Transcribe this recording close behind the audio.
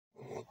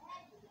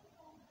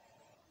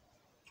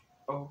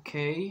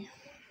Okay,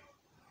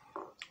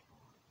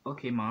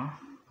 ma.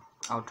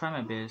 I'll try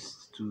my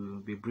best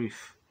to be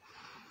brief.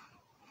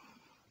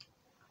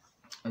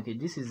 Okay,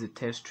 this is the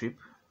test strip.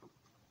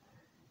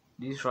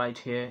 This right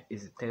here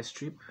is the test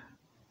strip.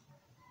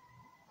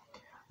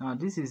 Now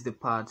this is the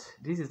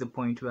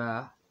point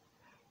where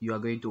you are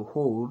going to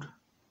hold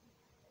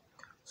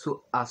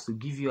so as to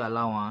give you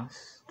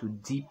allowance to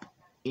dip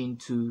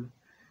into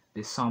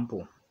the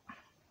sample.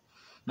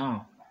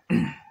 Now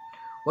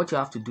what you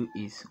have to do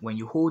is, when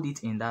you hold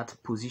it in that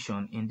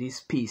position, in this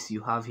space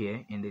you have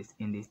here in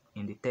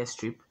the test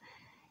strip,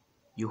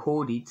 you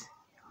hold it,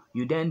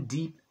 you then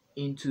dip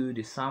into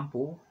the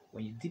sample.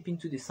 When you dip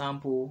into the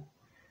sample,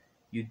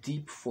 you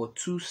dip for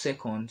 2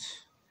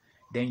 seconds,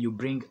 then you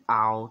bring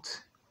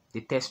out the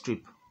test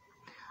strip.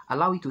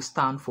 Allow it to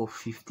stand for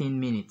 15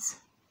 minutes,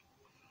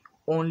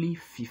 only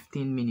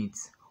 15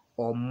 minutes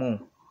or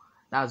more.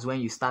 That's when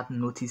you start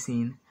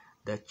noticing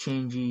the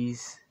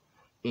changes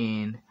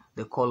in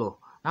the color.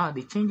 Now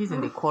the changes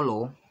in the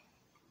color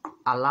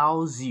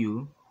allows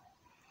you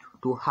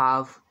to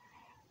have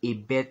a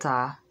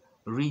better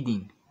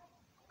reading.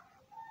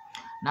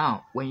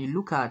 Now when you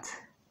look at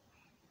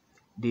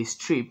the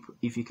strip,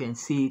 if you can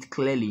see it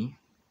clearly,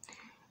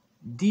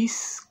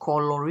 these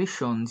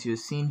colorations you're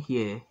seeing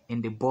here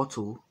in the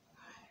bottle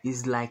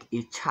is like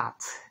a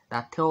chart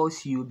that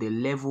tells you the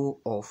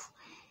level of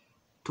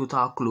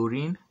total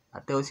chlorine,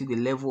 that tells you the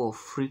level of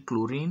free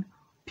chlorine,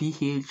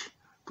 pH,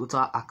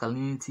 total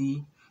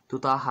alkalinity,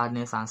 total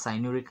hardness, and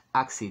cyanuric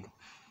acid.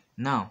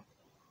 Now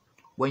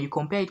when you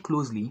compare it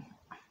closely,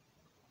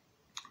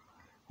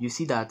 you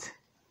see that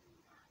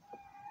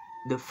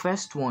the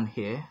first one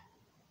here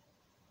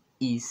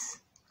is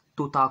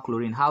total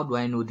chlorine. How do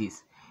I know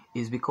this?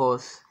 Is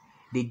because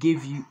they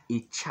gave you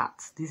a chart.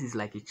 This is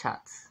like a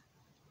chart.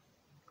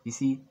 You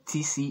see,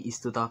 TC is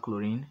total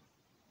chlorine.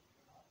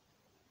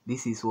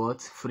 This is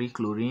what? Free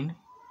chlorine.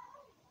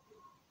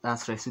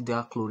 That's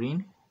residual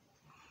chlorine.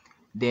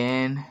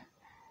 Then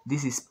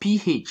this is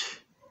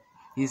pH.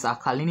 This is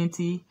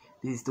alkalinity.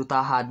 This is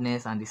total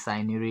hardness, and the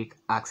cyanuric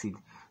acid.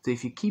 So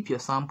if you keep your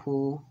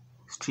sample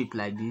strip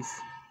like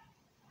this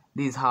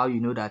is how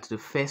you know that the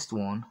first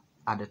one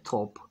at the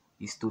top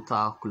is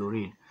total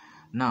chlorine.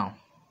 Now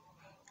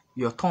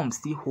your thumb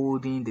still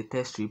holding the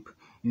test strip,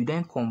 you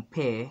then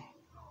compare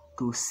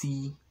to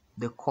see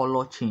the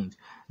color change.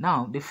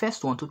 Now the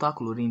first one, total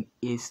chlorine,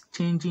 is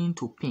changing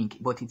to pink,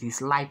 but it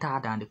is lighter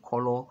than the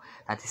color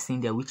that is in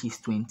there, which is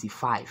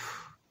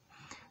 25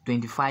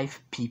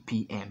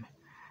 ppm.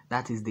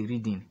 That is the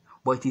reading,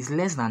 but it is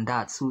less than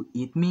that, so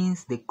it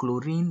means the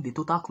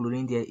total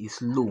chlorine there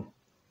is low.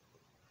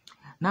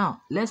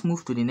 Now let's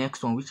move to the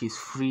next one, which is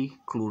free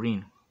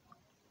chlorine.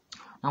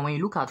 Now when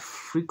you look at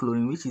free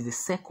chlorine, which is the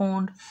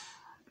second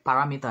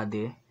parameter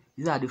there,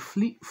 is that the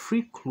free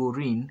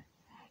chlorine,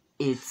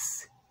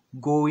 it's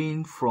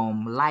going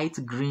from light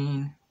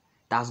green,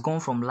 that's gone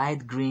from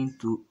light green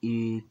to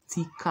a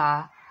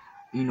thicker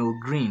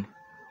green,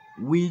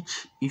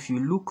 which if you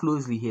look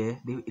closely here,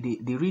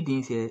 the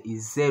readings here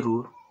is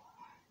 0,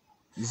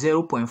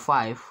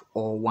 0.5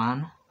 or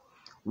 1,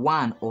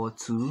 1 or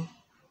 2,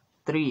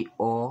 3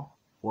 or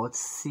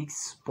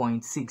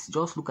 6.6.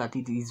 Just look at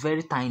it. It's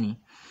very tiny.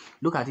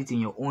 Look at it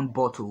in your own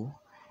bottle,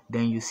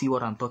 then you see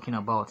what I'm talking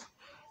about.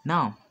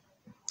 Now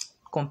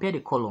compare the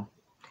color.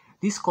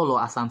 This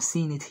color, as I'm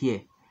seeing it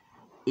here,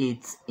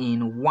 it's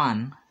in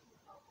 1.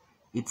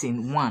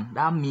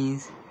 That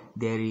means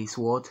there is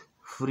what?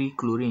 Free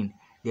chlorine.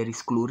 There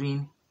is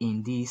chlorine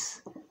in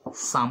this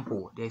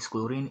sample. There is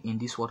chlorine in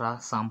this water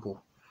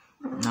sample.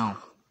 Now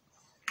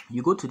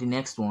you go to the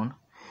next one.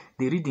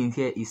 The reading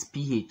here is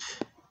pH.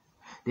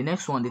 The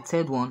next one, the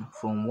third one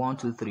from 1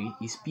 to 3,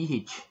 is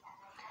pH.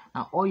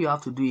 Now all you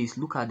have to do is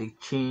look at the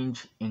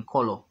change in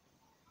color.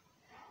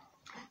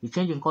 The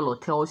change in color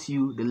tells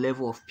you the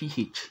level of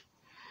pH.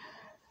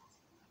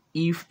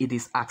 If it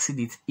is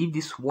acidic, if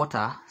this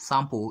water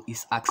sample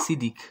is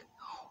acidic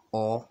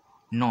or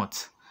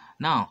not.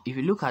 Now if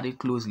you look at it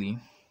closely,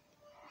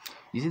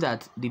 you see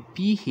that the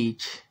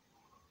pH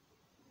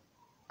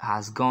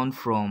has gone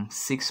from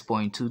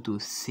 6.2 to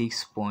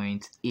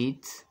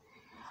 6.8,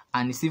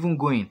 and it's even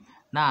going.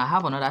 Now I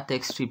have another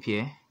text strip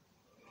here,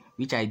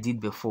 which I did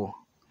before.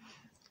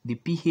 The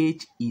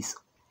pH is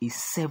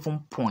 7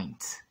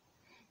 points.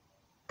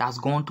 That's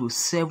gone to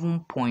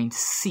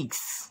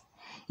 7.6.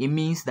 It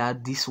means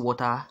that this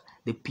water,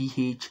 the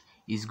pH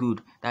is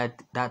good.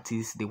 That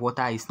is, the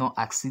water is not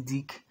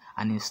acidic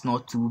and it's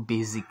not too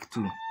basic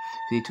too.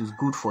 So it is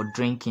good for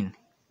drinking.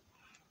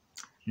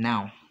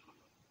 Now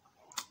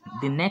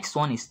the next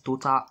one is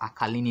total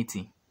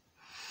alkalinity.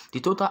 The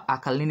total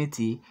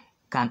alkalinity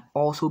can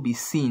also be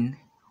seen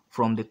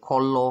from the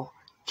color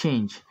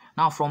change.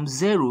 Now from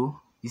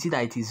 0, you see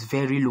that it is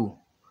very low.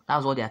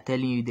 That's what they are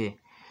telling you there.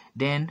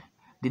 Then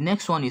the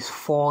next one is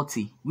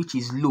 40, which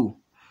is low.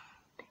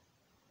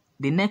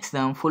 The next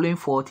one following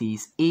 40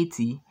 is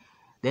 80.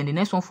 Then the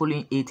next one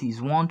following 80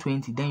 is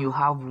 120. Then you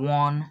have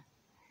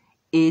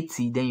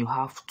 180. Then you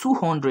have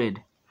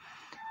 200.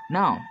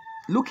 Now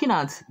looking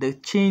at the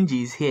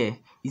changes here,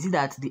 you see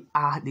that the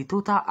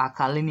total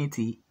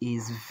alkalinity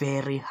is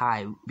very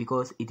high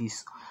because it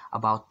is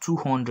about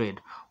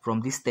 200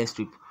 from this test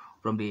strip.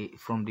 From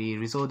the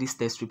result this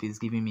test strip is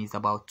giving me is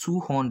about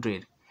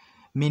 200,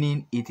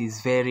 meaning it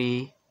is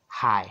very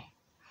high.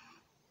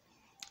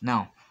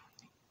 Now,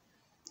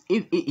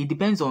 if it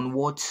depends on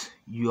what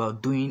you are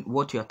doing,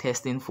 what you are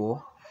testing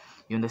for,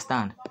 you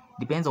understand?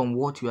 Depends on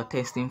what you are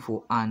testing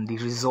for and the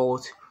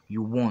result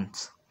you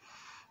want.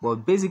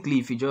 But basically,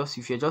 if you're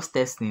just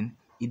testing,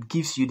 it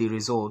gives you the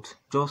result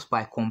just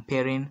by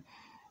comparing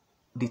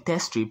the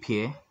test strip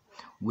here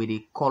with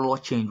the color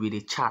change, with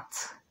the chart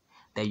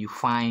that you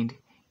find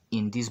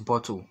in this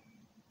bottle.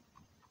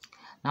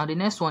 Now the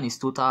next one is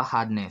total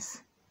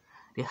hardness.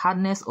 The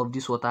hardness of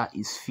this water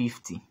is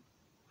 50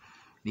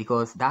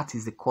 because that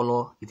is the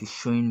color it is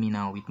showing me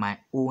now with my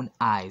own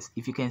eyes.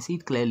 If you can see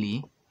it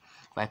clearly,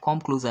 if I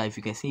come closer, if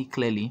you can see it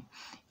clearly,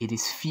 it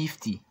is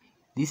 50.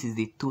 This is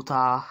the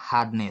total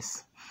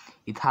hardness.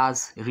 It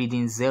has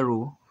reading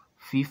 0,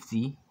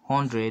 50,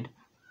 100,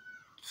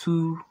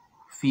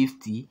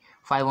 250,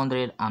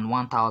 500 and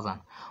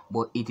 1000,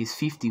 but it is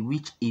 50,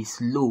 which is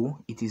low.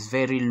 It is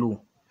very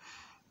low.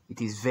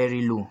 It is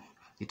very low.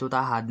 The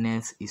total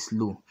hardness is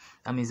low.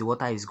 That means the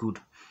water is good.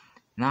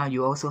 Now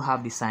you also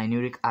have the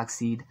cyanuric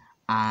acid,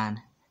 and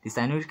the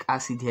cyanuric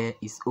acid here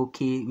is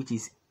okay, which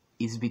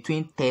is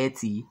between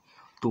 30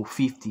 to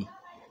 50.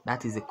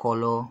 That is the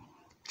color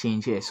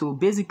change here. So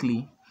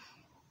basically,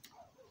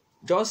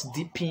 just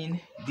dipping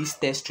this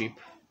test strip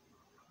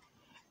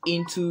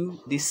into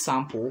this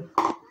sample,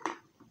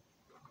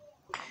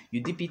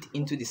 you dip it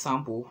into the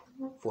sample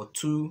for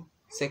 2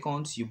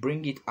 seconds, you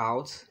bring it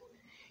out,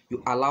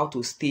 you allow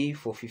to stay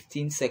for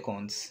 15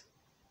 seconds,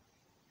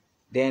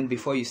 then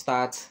before you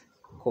start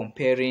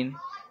comparing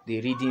the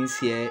readings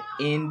here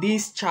in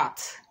this chart,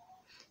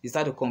 you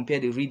start to compare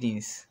the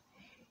readings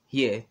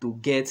here to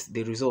get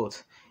the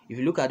result. If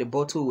you look at the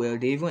bottle, well,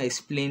 they even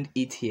explained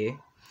it here.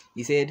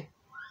 He said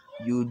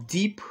you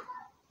dip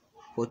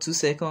for 2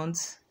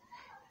 seconds.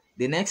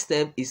 The next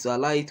step is to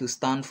allow it to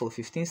stand for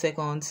 15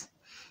 seconds.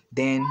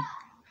 Then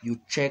you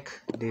check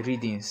the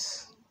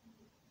readings.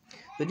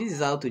 So this is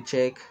how to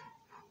check,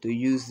 to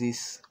use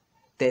this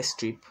test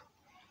strip,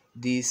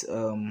 this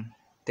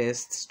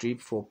test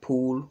strip for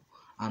pool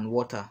and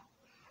water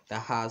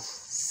that has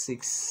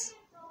 6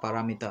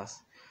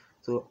 parameters.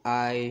 So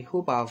I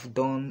hope I've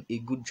done a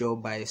good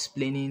job by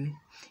explaining,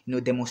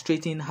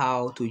 demonstrating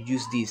how to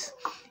use this.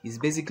 It's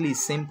basically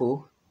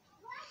simple.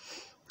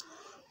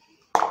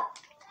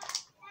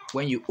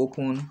 When you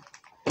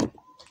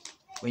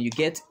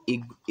get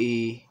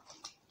an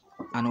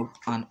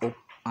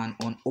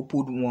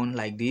unopened one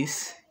like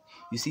this,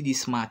 you see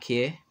this mark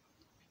here.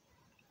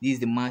 This is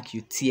the mark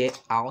you tear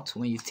out.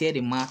 When you tear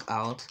the mark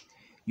out,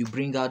 you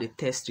bring out the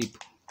test strip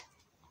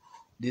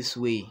this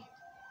way.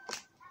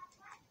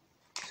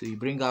 So you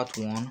bring out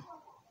one.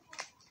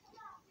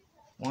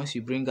 Once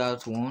you bring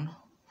out one,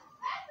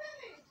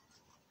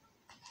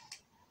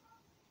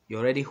 you're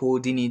already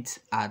holding it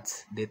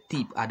at the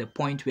tip, at the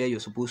point where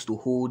you're supposed to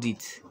hold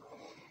it.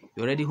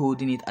 You're already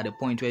holding it at the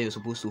point where you're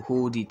supposed to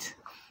hold it.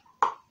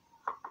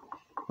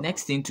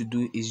 Next thing to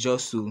do is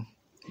just to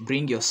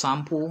bring your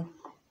sample,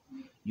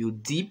 you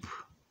dip.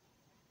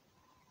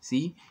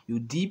 See, you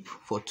dip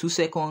for 2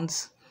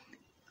 seconds,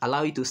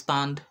 allow it to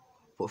stand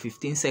for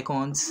 15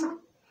 seconds,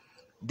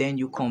 then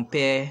you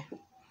compare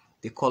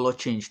the color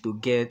change to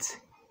get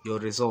your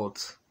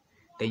results.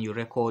 Then you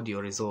record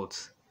your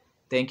results.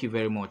 Thank you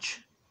very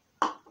much.